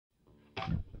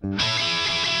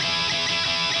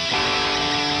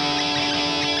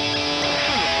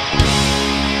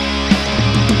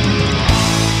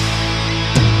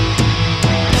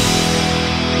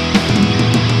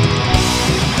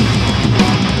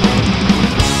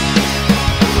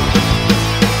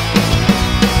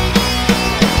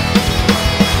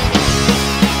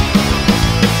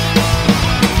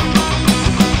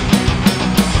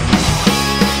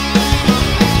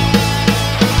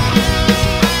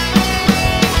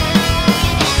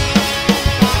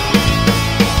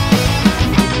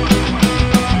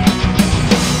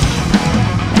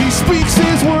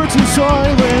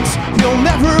Silence, he'll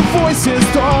never voice his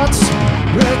thoughts,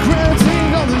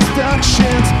 regretting all his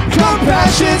actions.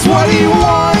 Compassion's what he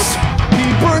wants. He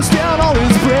burns down all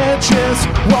his bridges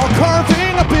while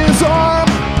carving up his arm.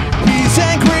 He's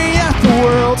angry at the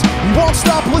world. He won't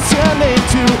stop listening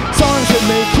to songs that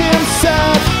make him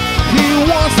sad. He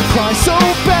wants to cry so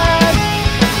bad,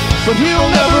 but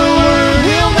he'll never learn,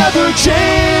 he'll never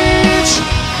change.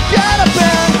 Get up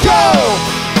and go.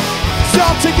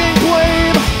 Stop taking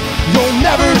blame. You'll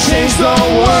never change the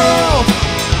world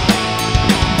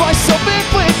by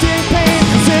self-inflicting pain,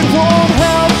 'cause it won't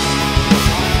help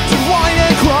to whine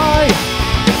and cry,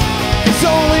 'cause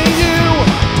only you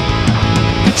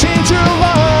can change your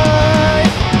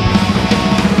life.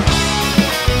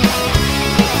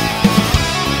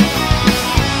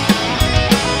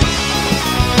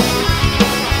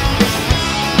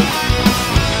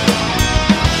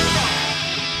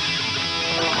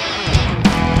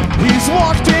 He's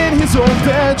locked in his own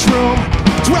bedroom,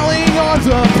 dwelling on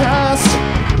the past,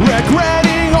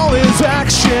 regretting all his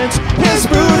actions. His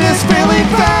mood is failing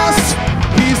fast.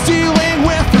 He's dealing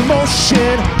with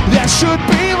emotion that should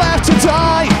be left to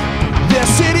die.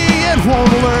 This idiot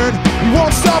won't learn. He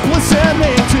won't stop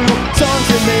listening to songs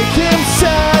that make him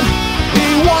sad. He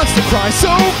wants to cry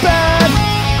so bad,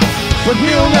 but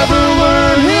he'll never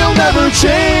learn, he'll never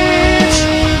change.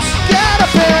 Get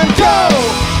up and go.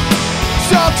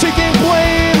 Stop taking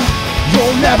blame.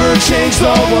 You'll never change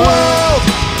the world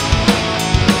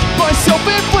by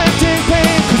self-inflicting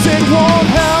pain, 'cause it won't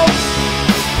help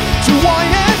to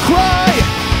whine and cry,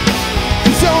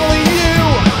 'cause only you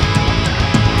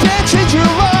can change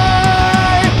your life.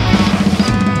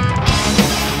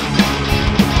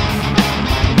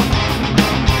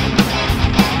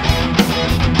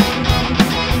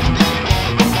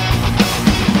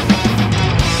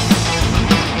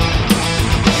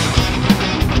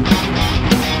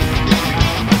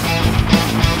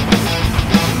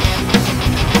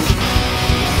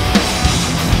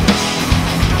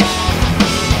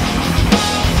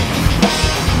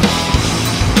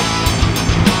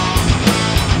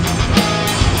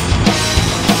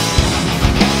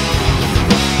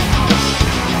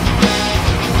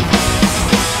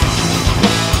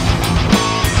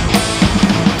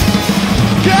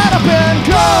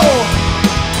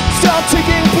 Stop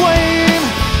taking blame.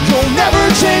 You'll never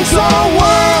change the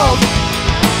world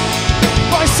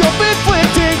by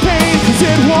self-inflicting pain, 'cause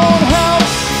it won't help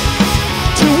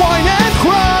to whine and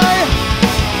cry,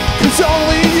 'cause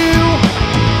only you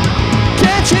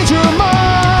can change your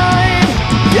mind.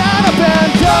 Get up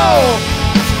and go.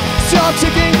 Stop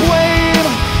taking blame.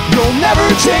 You'll never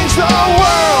change the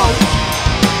world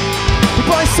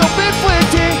by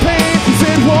self-inflicting pain, 'cause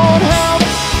it won't help